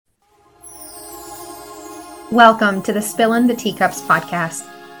Welcome to the Spillin' the Teacups podcast.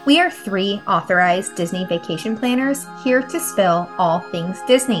 We are three authorized Disney vacation planners here to spill all things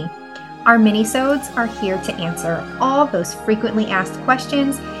Disney. Our minisodes are here to answer all those frequently asked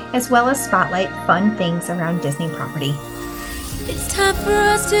questions, as well as spotlight fun things around Disney property. It's time for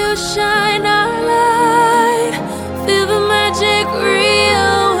us to shine our light, feel the magic reawakening,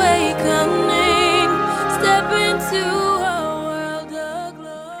 step into a world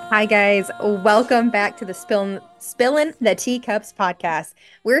aglow. Hi guys, welcome back to the Spillin' the Teacups podcast.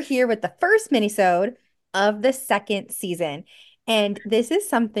 We're here with the first minisode of the second season. And this is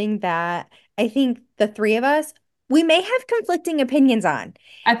something that I think the three of us, we may have conflicting opinions on.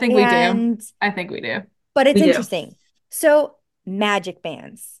 I think we do. I think we do. But it's We do. interesting. So magic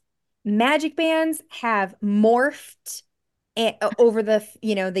bands. Magic bands have morphed over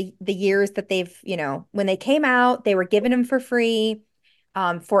the years that they've, when they came out, they were giving them for free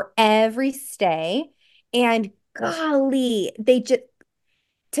for every stay. And golly,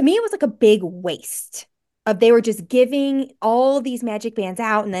 to me, it was like a big waste of they were just giving all these magic bands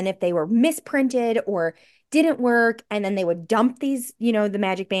out. And then if they were misprinted or didn't work, and then they would dump these, the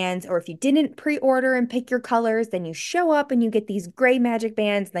magic bands, or if you didn't pre-order and pick your colors, then you show up and you get these gray magic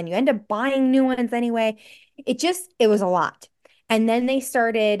bands, then you end up buying new ones anyway. It was a lot. And then they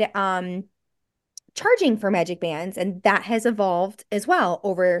started charging for magic bands, and that has evolved as well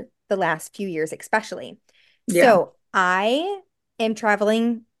over the last few years, especially. Yeah. So I am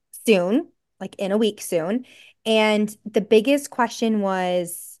traveling soon, like in a week soon. And the biggest question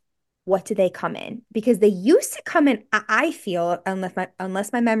was, what do they come in? Because they used to come in, I feel,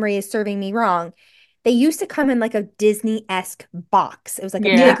 unless my memory is serving me wrong, they used to come in like a Disney-esque box. It was like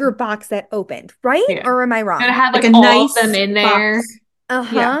a bigger box that opened, right? Yeah. Or am I wrong? And it had like a all nice of them in there. Box.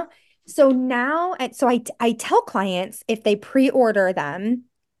 Uh-huh. Yeah. So now, I tell clients, if they pre-order them,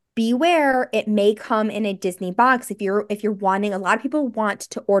 beware, it may come in a Disney box. If you're wanting, a lot of people want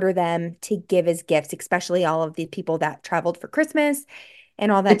to order them to give as gifts, especially all of the people that traveled for Christmas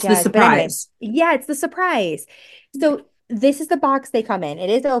and all that jazz. The surprise. Anyway, yeah, it's the surprise. So this is the box they come in. It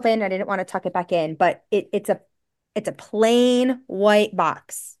is open. I didn't want to tuck it back in, but it's a plain white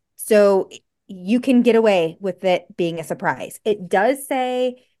box. So you can get away with it being a surprise. It does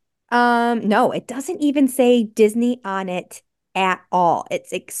say, no, it doesn't even say Disney on it at all.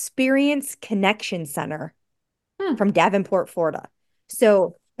 It's Experience Connection Center from Davenport, Florida.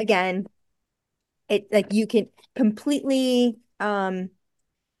 So again, it like you can completely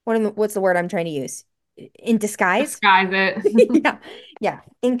what's the word I'm trying to use? In disguise. Disguise it. Yeah.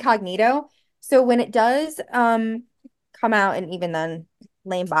 Incognito. So when it does come out, and even then,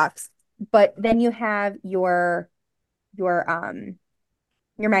 lame box, but then you have your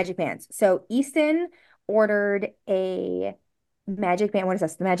magic bands. So Easton ordered a magic band. What is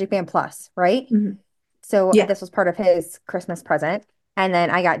this? The Magic Band Plus, right? Mm-hmm. So this was part of his Christmas present. And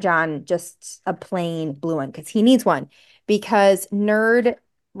then I got John just a plain blue one because he needs one. Because nerd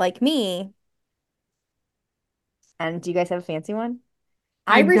like me, and do you guys have a fancy one?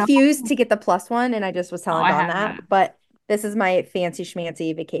 I refused to get the plus one, and I just was telling Dawn that. But this is my fancy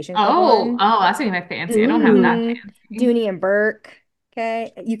schmancy vacation club one. That's even my fancy. I don't have that fancy. Dooney and Burke.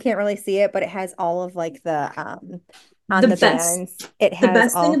 Okay, you can't really see it, but it has all of like the on the bands. It has the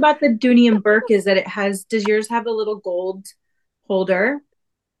best thing about the Dooney and Burke is that it has. Does yours have a little gold holder?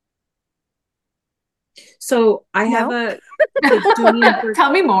 So I have a Dooney and Burke. Tell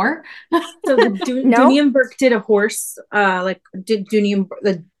me more. So the Dooney and Burke did a horse, did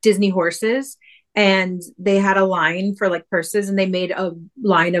the Disney horses, and they had a line for like purses, and they made a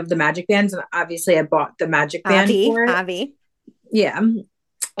line of the magic bands, and obviously I bought the magic band for it. Avi. Yeah,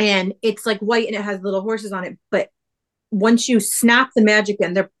 and it's like white, and it has little horses on it. But once you snap the magic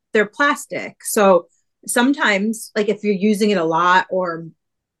band, they're plastic. So sometimes, like if you're using it a lot or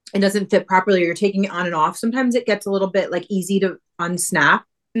it doesn't fit properly, or you're taking it on and off, sometimes it gets a little bit like easy to unsnap,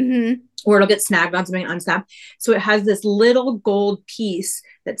 or it'll get snagged on something and unsnap. So it has this little gold piece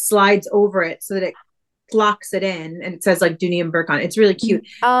that slides over it so that it locks it in, and it says like Dooney and Burke on it. It's really cute.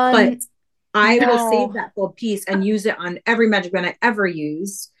 But I will save that gold piece and use it on every magic band I ever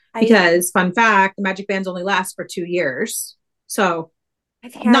use, because fun fact, the magic bands only last for 2 years. So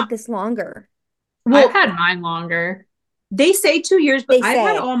I've had this longer. Well, I've had mine longer. They say 2 years, but I've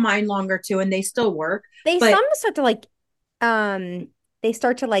had all mine longer too, and they still work. Some start to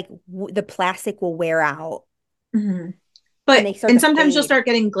like, the plastic will wear out. Mm-hmm. And sometimes you'll start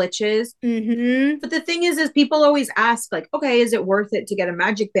getting glitches. Mm-hmm. But the thing is people always ask, like, okay, is it worth it to get a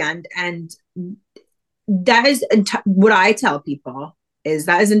magic band? And that is what I tell people is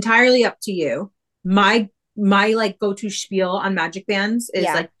that is entirely up to you. My like go-to spiel on magic bands is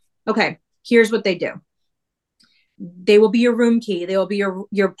like, okay, here's what they do. They will be your room key. They will be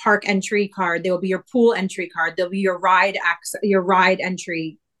your park entry card. They will be your pool entry card. They'll be your ride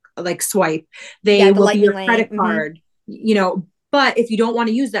entry like swipe. They Yeah, the will be your lightning lane. credit card. You know, but if you don't want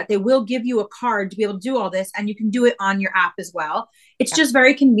to use that, they will give you a card to be able to do all this, and you can do it on your app as well. It's just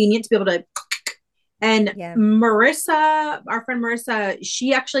very convenient to be able to. And Yeah. Marissa, our friend Marissa,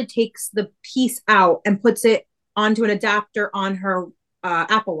 she actually takes the piece out and puts it onto an adapter on her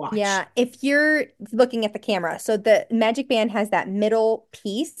Apple Watch. Yeah, if you're looking at the camera, so the Magic Band has that middle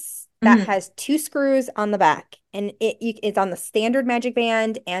piece that has two screws on the back, and it's on the standard Magic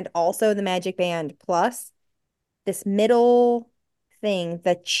Band and also the Magic Band Plus. This middle thing,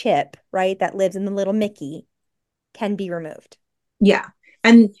 the chip, right, that lives in the little Mickey, can be removed. Yeah.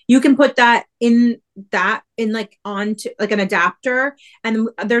 And you can put that in like onto like an adapter. And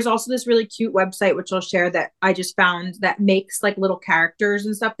there's also this really cute website, which I'll share, that I just found, that makes like little characters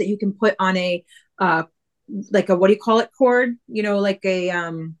and stuff that you can put on a, like a, what do you call it, cord? You know, like a,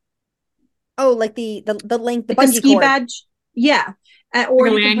 oh, like the link, the like a bungee ski cord. badge. Yeah. Or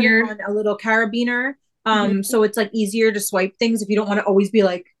like you can put it on a little carabiner. So it's like easier to swipe things if you don't want to always be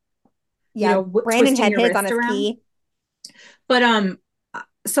like, yeah, you know, Brandon twisting had your his wrist on his around. key. But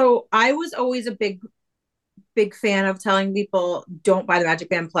so I was always a big fan of telling people don't buy the Magic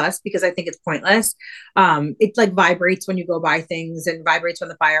Band Plus because I think it's pointless. It like vibrates when you go buy things and vibrates when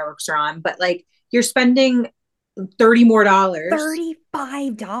the fireworks are on, but like you're spending $30 more.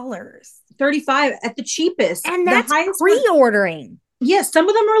 $35. 35 at the cheapest. And the that's highest pre-ordering. Yes, some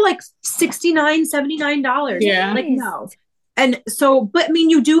of them are like $69, $79. Yeah. Like no. And so, but I mean,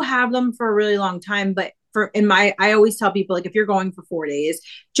 you do have them for a really long time, but I always tell people, like, if you're going for 4 days,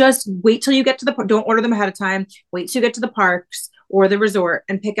 just wait till you get to don't order them ahead of time. Wait till you get to the parks or the resort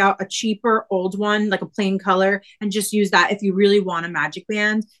and pick out a cheaper old one, like a plain color, and just use that if you really want a Magic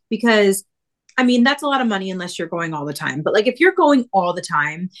Band, because I mean, that's a lot of money unless you're going all the time. But like, if you're going all the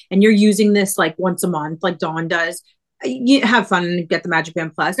time and you're using this like once a month, like Dawn does, you have fun and get the Magic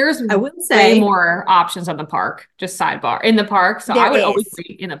Band Plus. There's I will say way more options at the park, just sidebar in the park. So I would always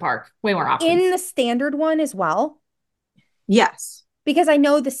be in the park. Way more options. In the standard one as well. Yes. Because I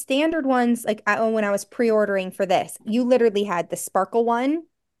know the standard ones, like when I was pre-ordering for this, you literally had the sparkle one.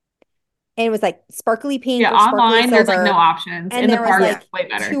 And it was like sparkly pink or sparkly online, silver. There's like no options. And in the there park, was like way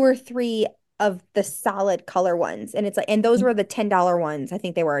better. 2 or 3 of the solid color ones. And it's like, and those were the $10 ones. I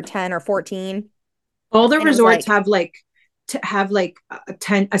think they were 10 or 14. All the resorts have like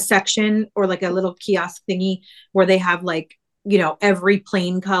a section or like a little kiosk thingy where they have like, you know, every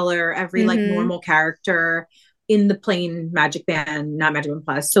plain color, every like normal character in the plain Magic Band, not Magic Band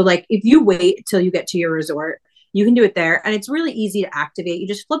Plus. So like if you wait till you get to your resort, you can do it there. And it's really easy to activate. You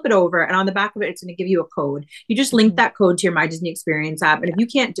just flip it over, and on the back of it, it's going to give you a code. You just link that code to your My Disney Experience app. And if you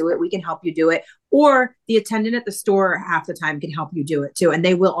can't do it, we can help you do it. Or the attendant at the store half the time can help you do it too. And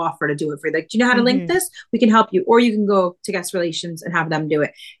they will offer to do it for you. Like, do you know how to link this? We can help you. Or you can go to guest relations and have them do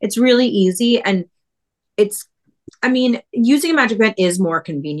it. It's really easy. And I mean, using a Magic Band is more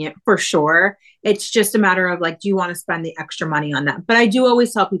convenient for sure. It's just a matter of like, do you want to spend the extra money on that? But I do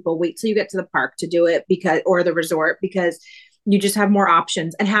always tell people, wait till you get to the park to do it, or the resort, because you just have more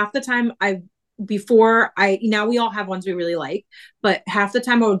options. And half the time now we all have ones we really like, but half the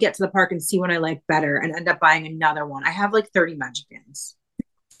time I would get to the park and see one I like better and end up buying another one. I have like 30 Magic Bands.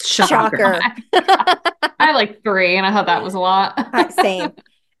 Shocker. I had like 3 and I thought that was a lot. Same.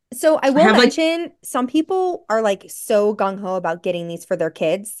 So I will mention some people are like so gung-ho about getting these for their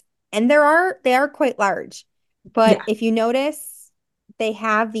kids, and they are quite large. But if you notice, they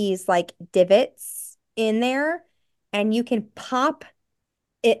have these like divots in there, and you can pop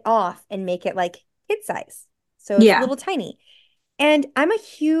it off and make it like kid size. So it's a little tiny. And I'm a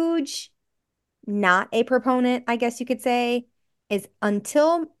huge, not a proponent, I guess you could say, is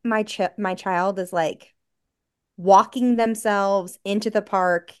until my child is like walking themselves into the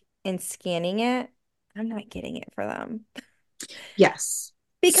park and scanning it, I'm not getting it for them. Yes.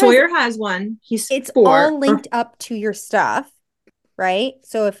 Because Sawyer has one. It's 4. All linked up to your stuff, right?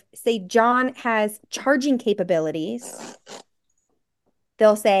 So if, say, John has charging capabilities,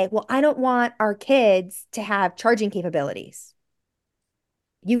 they'll say, well, I don't want our kids to have charging capabilities.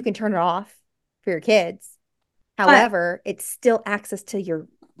 You can turn it off for your kids. However, it's still access to your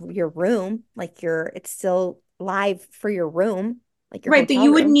room. Like it's still live for your room. Like your right, but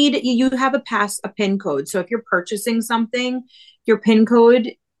you would need, you have a PIN code. So if you're purchasing something, your PIN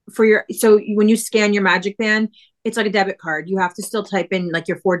code so when you scan your Magic Band, it's like a debit card. You have to still type in like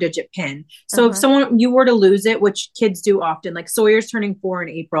your 4-digit PIN. So if you were to lose it, which kids do often, like Sawyer's turning 4 in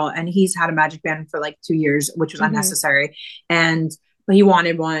April, and he's had a Magic Band for like 2 years, which was unnecessary. And but he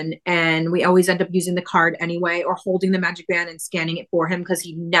wanted one. And we always end up using the card anyway, or holding the magic band and scanning it for him because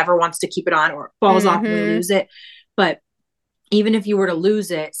he never wants to keep it on or it falls off and we Mm-hmm. lose it. But even if you were to lose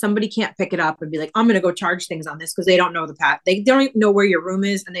it, somebody can't pick it up and be like, I'm going to go charge things on this because they don't know the path. They don't even know where your room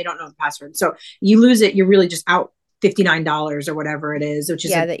is and they don't know the password. So you lose it, you're really just out $59 or whatever it is, which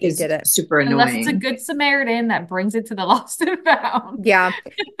Yeah, that you is did it. super Unless it's a annoying. good Samaritan that brings it to the lost and found. Yeah.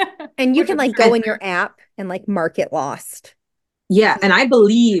 And you Which can would be like go nice. in your app and like mark it lost. Yeah, and I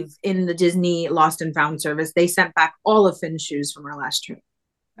believe in the Disney Lost and Found service. They sent back all of Finn's shoes from our last trip.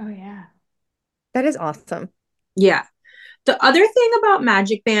 Oh yeah. That is awesome. Yeah. The other thing about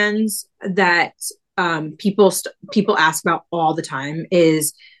magic bands that people ask about all the time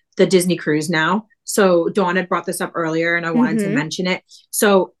is the Disney cruise now. So Dawn had brought this up earlier, and I wanted to Mm-hmm. mention it.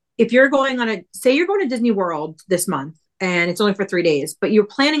 So if you're going on say you're going to Disney World this month, and it's only for 3 days, but you're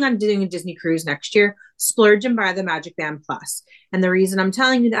planning on doing a Disney cruise next year, splurge and buy the Magic Band Plus. And the reason I'm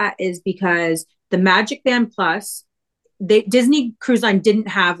telling you that is because the Magic Band Plus, Disney Cruise Line didn't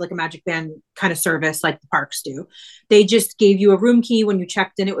have like a Magic Band kind of service like the parks do. They just gave you a room key when you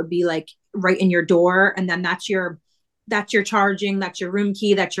checked in. It would be like right in your door, and then that's your charging, that's your room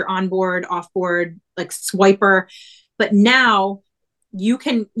key, that's your onboard, offboard like swiper. But now you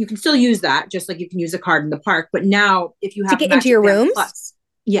can still use that just like you can use a card in the park. But now if you To have get into your Magic Band rooms, Plus,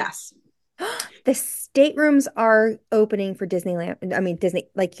 yes, the staterooms are opening for Disneyland. I mean, Disney,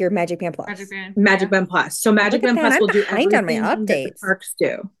 like your Magic Band Magic Plus. Band. Magic Yeah. Band Plus. So Magic Look at Band that. Plus I'm will do behind on my everything that the updates. parks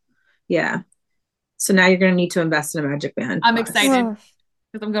do. Yeah. So now you're going to need to invest in a Magic Band I'm Plus. excited Oh,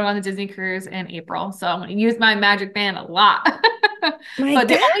 because I'm going on the Disney cruise in April. So I'm going to use my Magic Band a lot. my But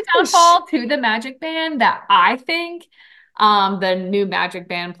the only gosh. downfall to the Magic Band that I think, the new Magic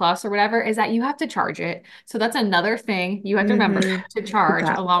Band Plus or whatever, is that you have to charge it. So that's another thing you have to remember Mm-hmm. to Hate charge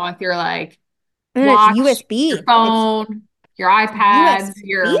that. along with your like And it's watch, your USB. It's phone, your iPads, USB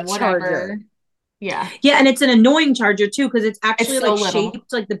your whatever. charger. Yeah. Yeah, and it's an annoying charger too because it's It's actually so like little.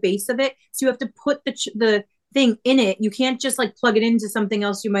 shaped like the base of it. So you have to put the thing in it. You can't just like plug it into something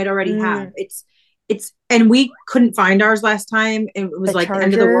else you might already have. Mm, It's and we couldn't find ours last time. It was the like the end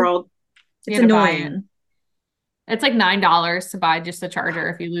of the charger. world. You It's had to buy it. annoying. It's like $9 to buy just the charger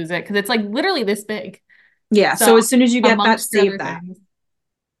if you lose it because it's like literally this big. Yeah. So So as soon as you get that, amongst the save other that. things.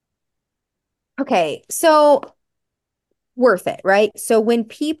 Okay, so worth it, right? So when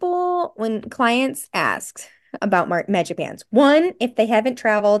clients ask about Magic Bands, one, if they haven't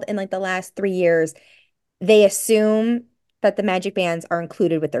traveled in like the last 3 years, they assume that the Magic Bands are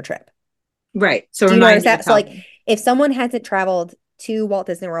included with their trip. Right. So Do you notice remind me to that? So tell like them. if someone hasn't traveled to Walt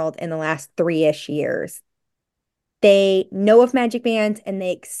Disney World in the last 3-ish years, they know of Magic Bands and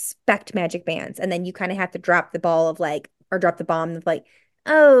they expect Magic Bands. And then you kind of have to drop the ball of like, or drop the bomb of like,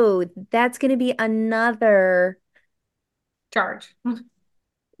 oh, that's going to be another, Charge.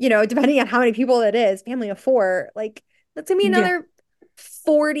 depending on how many people it is, family of four, like that's going to be Yeah. another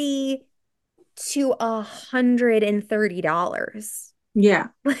 40 to $130. Yeah.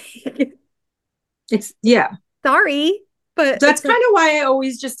 Like, Yeah. sorry, but That's it's kind like, of why I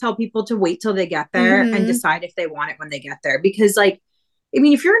always just tell people to wait till they get there and mm-hmm. decide if they want it when they get there. Because like, I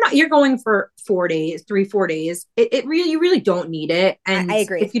mean, if you're going for 4 days, 3, 4 days, it really, you really don't need it. I And if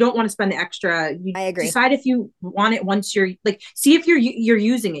agree. you don't want to spend the extra, you I agree. decide if you want it once you're like, see if you're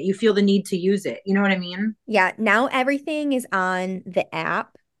using it, you feel the need to use it. You know what I mean? Yeah, now everything is on the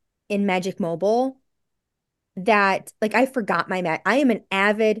app in Magic Mobile that like I forgot I am an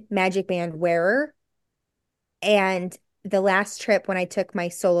avid Magic Band wearer, and the last trip when I took my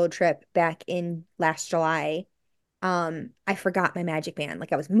solo trip back in last July, I forgot my Magic Band.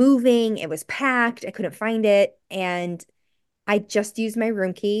 Like I was moving, it was packed, I couldn't find it, and I just used my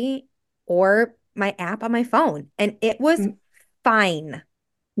room key or my app on my phone, and it was Mm, fine.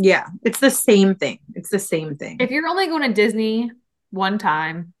 yeah, it's the same thing. It's the same thing. If you're only going to Disney one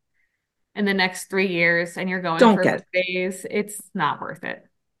time in the next 3 years and you're going Don't for get it. 3 days, it's not worth it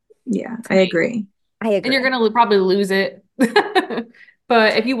Yeah, to I me. agree. I And you're agree. gonna probably lose it.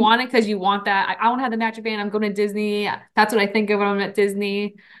 But if you want it because you want that, I want to have the Magic Band. I'm going to Disney. That's what I think of when I'm at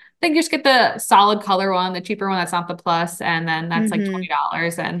Disney. I think you just get the solid color one, the cheaper one that's not the plus, and then that's like Hmm.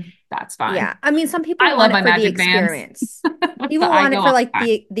 $20, and that's Yeah. fine. I mean, some people I love want my it for the Magic Bands, experience. but People I want go it for all like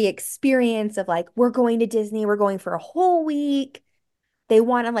the time. the experience of like we're going to Disney, we're going for a whole week. They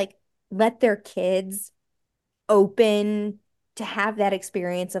want to like let their kids open to have that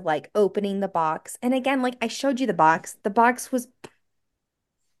experience of like opening the box. And again, like I showed you the box. The box was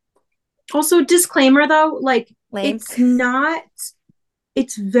Also, disclaimer though, like lame. it's not,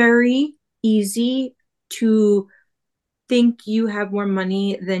 it's very easy to think you have more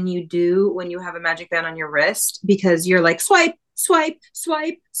money than you do when you have a magic band on your wrist because you're like swipe, swipe,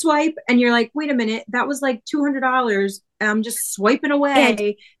 swipe, swipe. And you're like, wait a minute, that was like $200. And I'm just swiping And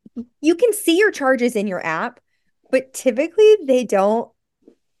away. you can see your charges in your app, but typically they don't,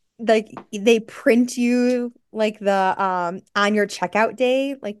 like, they print you like the on your checkout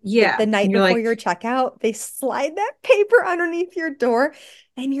day, like Yeah. the night And you're before like, your checkout, they slide that paper underneath your door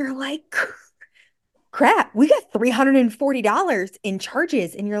and you're like, crap, we got $340 in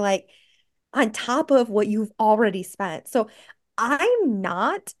charges. And you're like, on top of what you've already spent. So I'm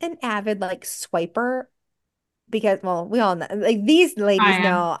not an avid like swiper because, well, we all know, like these I ladies am.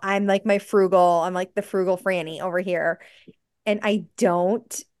 know I'm like I'm like the frugal Franny over here. And I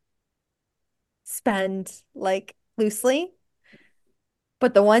don't spend like loosely.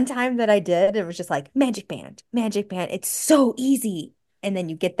 But the one time that I did, it was just like magic band, magic band. It's so easy. And then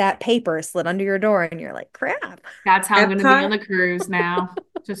you get that paper slid under your door and you're like, crap. That's how I'm going to be on Epcot. the cruise now.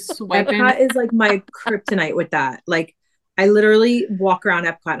 Just swiping. Epcot is like my kryptonite with that. Like, I literally walk around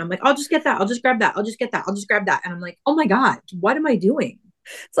Epcot and I'm like, I'll just get that. I'll just grab that. I'll just get that. I'll just grab that. And I'm like, oh my God, what am I doing?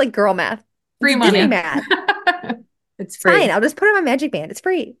 It's like girl math. It's Free Disney Yeah, money. math. it's It's fine. free. I'll just put it on my magic band. It's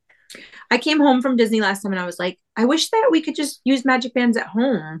free. I came home from Disney last time and I was like, I wish that we could just use magic bands at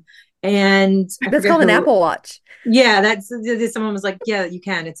home. And I That's forget called an who, Apple Watch. yeah, that's someone was like, yeah, you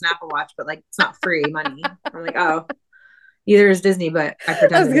can. It's an Apple Watch, but like, it's not free money. I'm like, oh, either is Disney, but I I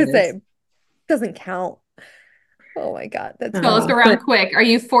pretend was that gonna it is. say, doesn't count. Oh my God, that's So let's go funny. around But quick. Are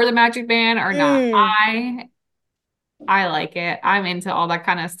you for the Magic Band or not? Mm, I like it. I'm into all that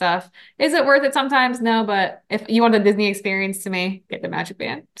kind of stuff. Is it worth it sometimes? No, but if you want the Disney experience to me, get the Magic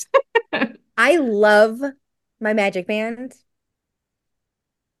Band. I love my magic band,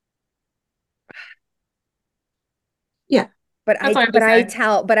 yeah, That's what I have to say.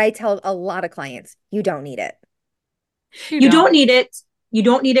 but I tell a lot of clients, you don't need it. You you don't don't. need it. You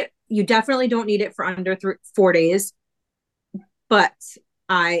don't need it. You definitely don't need it for under 4 days. But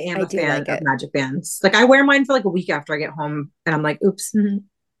I am I a do fan like of it. magic bands. Like I wear mine for like a week after I get home, and I'm like, oops,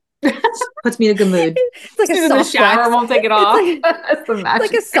 puts me in a good mood. It's like a Students in the soft shower flex. won't take it It's off. like That's the it's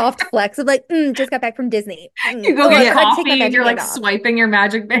like a Magic Band. soft flex of like, just got back from Disney. You go Oh, I get Yeah, forgot to take my coffee and magic you're band like off. swiping your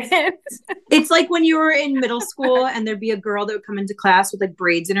Magic Band. it's like when you were in middle school and there'd be a girl that would come into class with like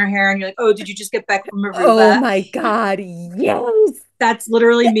braids in her hair, and you're like, oh, did you just get back from Oh Aruba? my God, yes. That's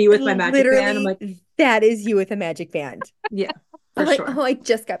literally That- me with my magic band. I'm literally, like, that is you with a magic band. yeah, I'm for like, sure. oh, I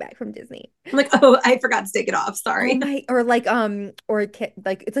just got back from Disney. I'm like, oh, I forgot to take it off. Oh Sorry. my, or like,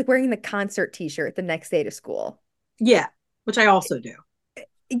 like it's like wearing the concert t-shirt the next day to school. Yeah, which I also do.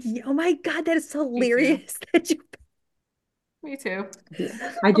 Oh my God, that is Me too. hilarious that you, Me too. Yeah,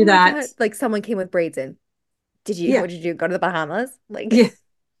 I oh do my that. God, like someone came with braids in. Yeah, What did you go to the Bahamas? Like, yeah.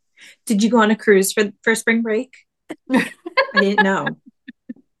 Did you go on a cruise for spring break? I didn't know.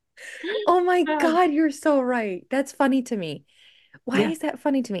 oh my God, you're so right. That's funny to me. Why Yeah, is that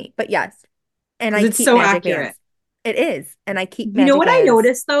funny to me? But yes, and because I it's keep so magic accurate. bands. It is, and I keep You know magic what I bands.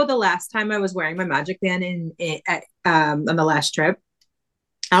 noticed though, the last time I was wearing my magic band on the last trip.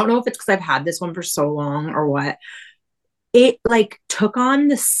 I don't know if it's because I've had this one for so long or what. It like took on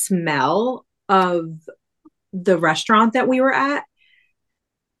the smell of the restaurant that we were at,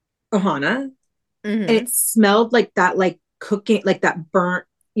 Ohana, and Hmm. it smelled like cooking, like that burnt,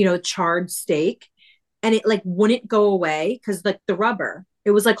 charred steak, and it like wouldn't go away because like the rubber,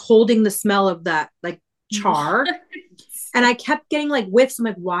 it was like holding the smell of that like char, What? and I kept getting like whiffs. I'm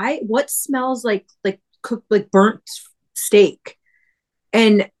like, why? What smells like cooked like burnt steak?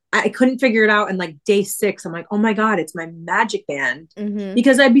 And I couldn't figure it out. And like day 6, I'm like, oh my God, it's my magic band. Hmm.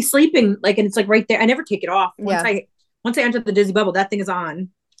 Because I'd be sleeping like, and it's like right there. I never take it off. Yeah. Once I enter the Disney bubble, that thing is on.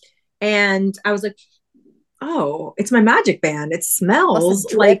 And I was like, oh, it's my magic band. It Must have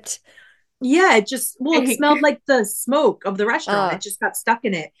smells like, dripped. yeah, it smelled like the smoke of the restaurant. Uh, It just got stuck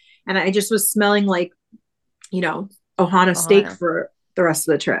in it. And I just was smelling like, Ohana steak Ohana. for the rest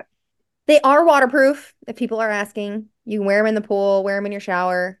of the trip. They are waterproof, if people are asking. You can wear them in the pool, wear them in your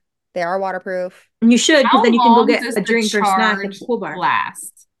shower. They are waterproof. And you should, because How then you can go long get does a the drink or snack at charge the pool bar.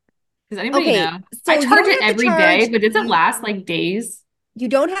 last? Does anybody Okay, know? I so you charge don't it have to every day, charge but does it last like days? you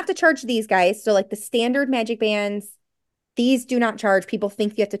don't have to charge these guys. So like the standard magic bands, these do not charge. People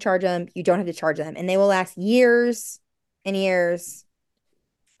think you have to charge them. You don't have to charge them, and they will last years and years.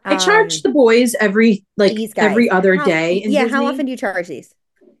 I charge the boys These guys. every other day in How often Disney. do you charge these?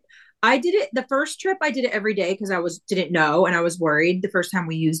 I did it the first trip. I did it every day because didn't know and I was worried the first time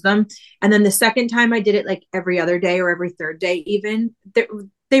we used them. And then the second time I did it like every other day or every third day even.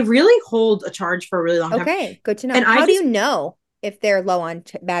 They really hold a charge for a really long time. Okay, good to know. And How do you know if they're low on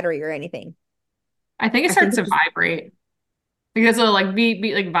battery or anything? I think it I think starts to it's vibrate. Because it'll like beat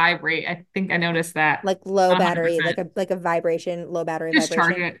like vibrate. I think I noticed that. Like low Not battery, 100%. like a vibration, low battery Just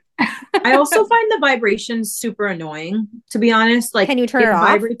charge vibration. it. I also find the vibrations super annoying, to be honest. Like Can you turn it it off?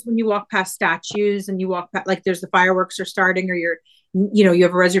 vibrates when you walk past statues and you walk past, like there's the fireworks are starting or you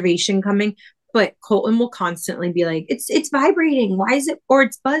have a reservation coming. But Colton will constantly be like, it's vibrating. Why is it, or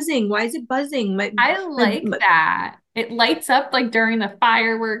it's buzzing. Why is it buzzing? I like that. It lights up like during the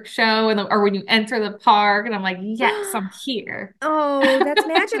fireworks show or when you enter the park, and I'm like, yes, I'm here. Oh, that's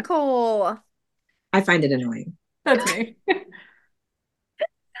magical. I find it annoying. That's me.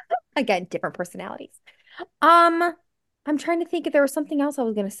 Again, different personalities. Um, I'm trying to think if there was something else I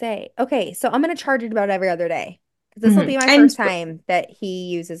was gonna say. Okay, so I'm gonna charge it about every other day. This will Mhm. be my And first time that he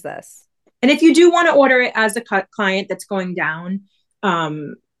uses this. if you do want to order it as a client that's going down,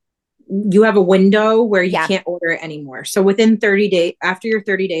 um, you have a window where you Yeah. can't order it anymore. So within 30 days, after your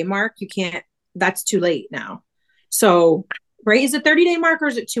 30-day mark, you can't, that's too late now. So, right, is it 30-day mark or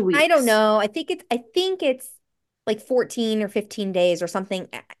is it 2 weeks? I don't know. I think it's like 14 or 15 days or something.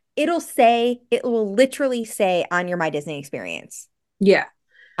 It will literally say on your My Disney experience. Yeah.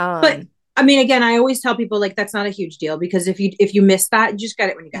 But Um, I mean, again, I always tell people like that's not a huge deal because if you miss that, you just get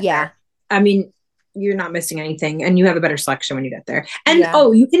it when you get yeah. there. I mean, you're not missing anything and you have a better selection when you get there. And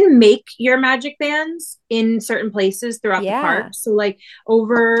Yeah. you can make your magic bands in certain places throughout the park. Yeah. So like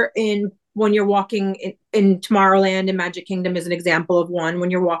over in when you're walking in Tomorrowland and Magic Kingdom is an example of one.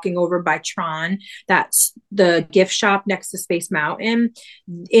 When you're walking over by Tron, that's the gift shop next to Space Mountain.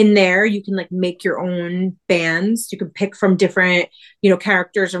 In there, you can like make your own bands. You can pick from different,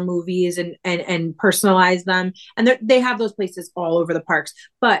 characters or movies and personalize them. And they have those places all over the parks.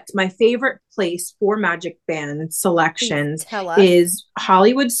 But my favorite place for magic band Please selections tell us. is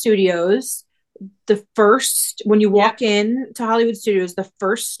Hollywood Studios. The first, when you walk in to Hollywood Studios, the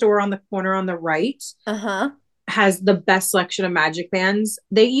first store on the corner on the right Uh-huh. has the best selection of magic bands.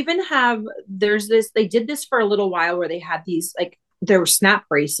 They even have, they did this for a little while where they had these, like, there were snap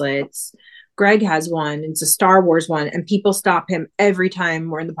bracelets. Greg has one. It's a Star Wars one. And people stop him every time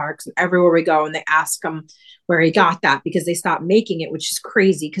we're in the parks and everywhere we go. And they ask him where he got that because they stopped making it, which is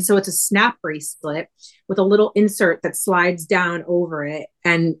crazy. So it's a snap bracelet with a little insert that slides down over it.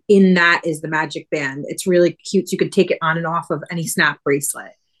 And in that is the magic band. It's really cute. So you could take it on and off of any snap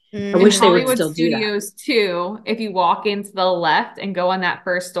bracelet. I In wish they would Hollywood still do that. Studios too, if you walk into the left and go on that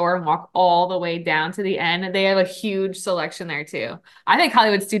first store and walk all the way down to the end, they have a huge selection there too. I think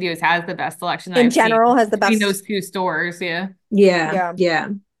Hollywood Studios has the best selection that In I've seen general, has the between best. those two stores. Yeah. Yeah, Yeah. yeah,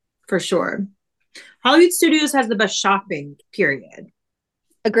 for sure. Hollywood Studios has the best shopping, period.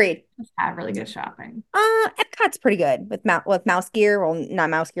 Agreed. Have really good shopping. Epcot's pretty good with Mouse Gear. Well, not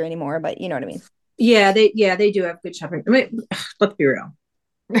Mouse Gear anymore, but you know what I mean. Yeah, they do have good shopping. I mean, let's be real.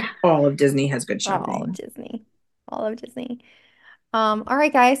 All of Disney has good shopping. All of Disney. All of Disney. All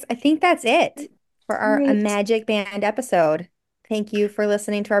right, guys. I think that's it for our Great. Magic Band episode. Thank you for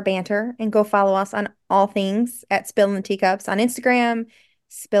listening to our banter and go follow us on all things at Spill in the Teacups on Instagram,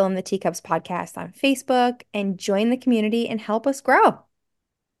 Spill in the Teacups podcast on Facebook, and join the community and help us grow.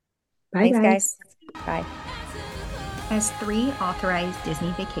 Bye, Thanks, guys. guys. Bye. As 3 authorized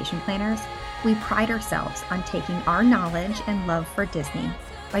Disney vacation planners, we pride ourselves on taking our knowledge and love for Disney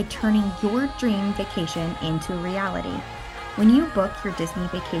by turning your dream vacation into reality. When you book your Disney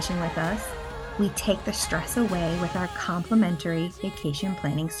vacation with us, we take the stress away with our complimentary vacation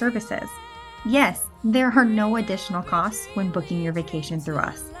planning services. Yes, there are no additional costs when booking your vacation through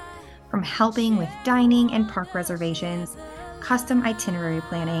us. From helping with dining and park reservations, custom itinerary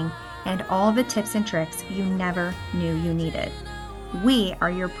planning, and all the tips and tricks you never knew you needed. We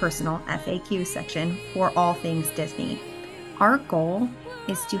are your personal FAQ section for all things Disney. Our goal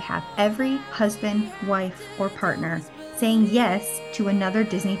is to have every husband, wife, or partner saying yes to another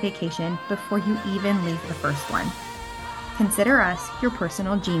Disney vacation before you even leave the first one. Consider us your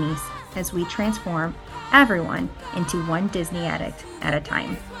personal genies as we transform everyone into one Disney addict at a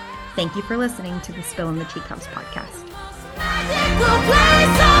time. Thank you for listening to the Spill in the Teacups podcast. Magical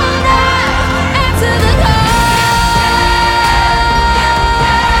place on earth, into the